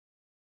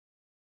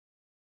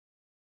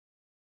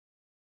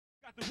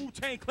got the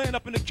Wu-Tang clan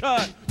up in the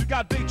cut. You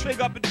got Big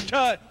Tigger up in the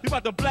cut. We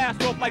about to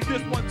blast off like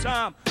this one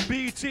time.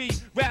 BT,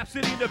 Rap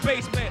City in the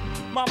basement.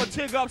 Mama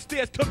Tigger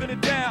upstairs cooking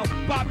it down.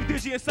 Bobby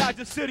Digi inside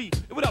the city.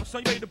 Hey, what up,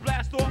 son? You ready to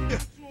blast off?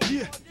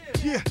 Yeah.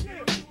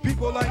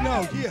 People I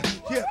know, yeah.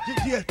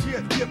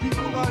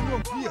 People I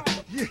know, yeah.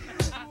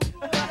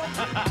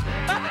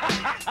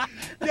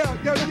 Yo.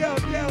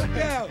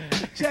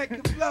 Check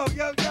the flow,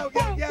 yo.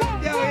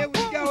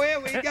 Here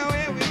we go.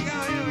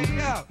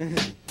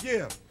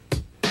 Yeah.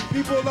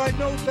 People I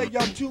know say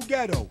I'm too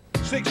ghetto.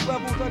 6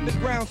 levels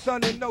underground,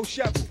 son, and no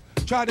shovel.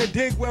 Try to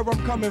dig where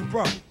I'm coming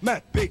from.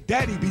 Matt, Big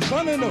Daddy be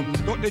sunning them.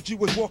 Thought that you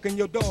was walking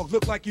your dogs,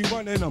 look like you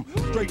running them.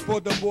 Straight for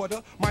the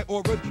border, my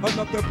aura's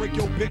enough to break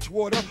your bitch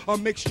water. A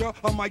mixture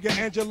of Maya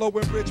Angelou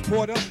and Rich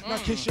Porter. Now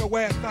kiss your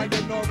ass,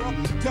 sayonara.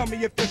 Tell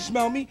me if you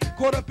smell me.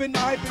 Caught up in the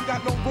hype and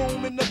got no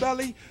room in the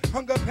belly.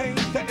 Hunger pain,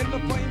 setting the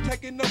flame,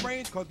 taking the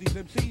range. Cause these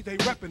MCs, they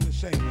repping the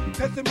same.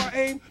 Testing my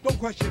aim, don't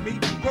question me,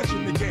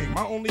 question the game.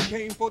 I only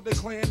came for the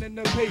clan and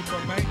the paper,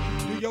 man.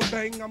 Do your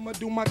thing, I'ma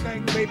do my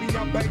thing, baby.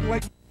 I bang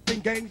like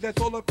gangs that's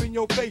all up in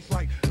your face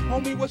like,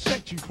 homie, what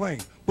sex you claim?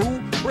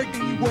 Boo,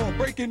 breaking you all,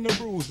 breaking the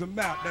rules. I'm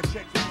out, that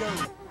checks the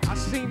game. I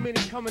seen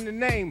many come in the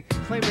name,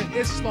 claiming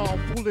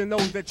Islam, fooling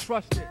those that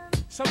trust it.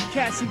 Some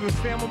cats even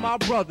family my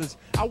brothers.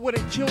 I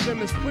wouldn't kill them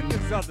as quick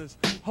as others.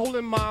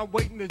 Holding mine,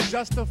 waiting to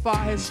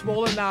justify his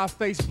swollen eye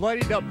face,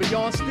 bloodied up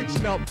beyond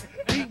stitching up.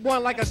 Beat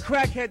one like a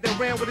crackhead that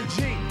ran with a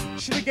G.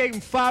 Should've gave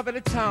him 5 at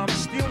a time.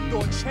 Steel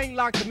door, chain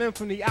locked him in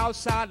from the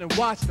outside and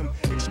watched him.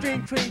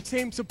 Extreme cream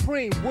team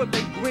supreme,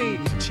 Woodley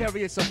green,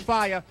 chariots of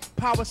fire.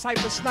 Power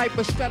cypher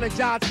sniper,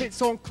 strategize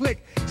hits on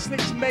click.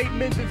 Slicks made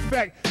men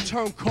defect.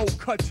 Turncoat,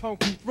 cut, tongue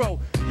can throw.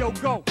 Yo,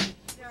 go. Go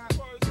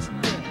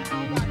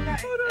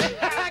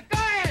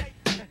ahead.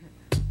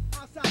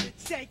 Outside the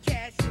check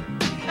cash.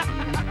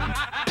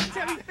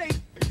 Terry face,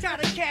 try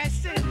to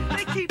cash in.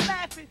 They keep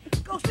laughing.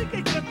 Go stick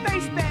it to the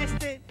face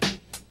bastard.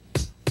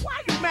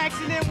 Why you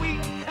maxing and we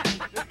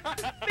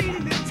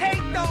feeding the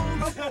take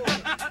those?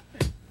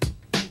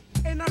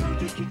 And I know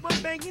you keep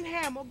on banging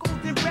hammer,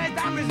 golden red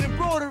diamonds and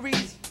broad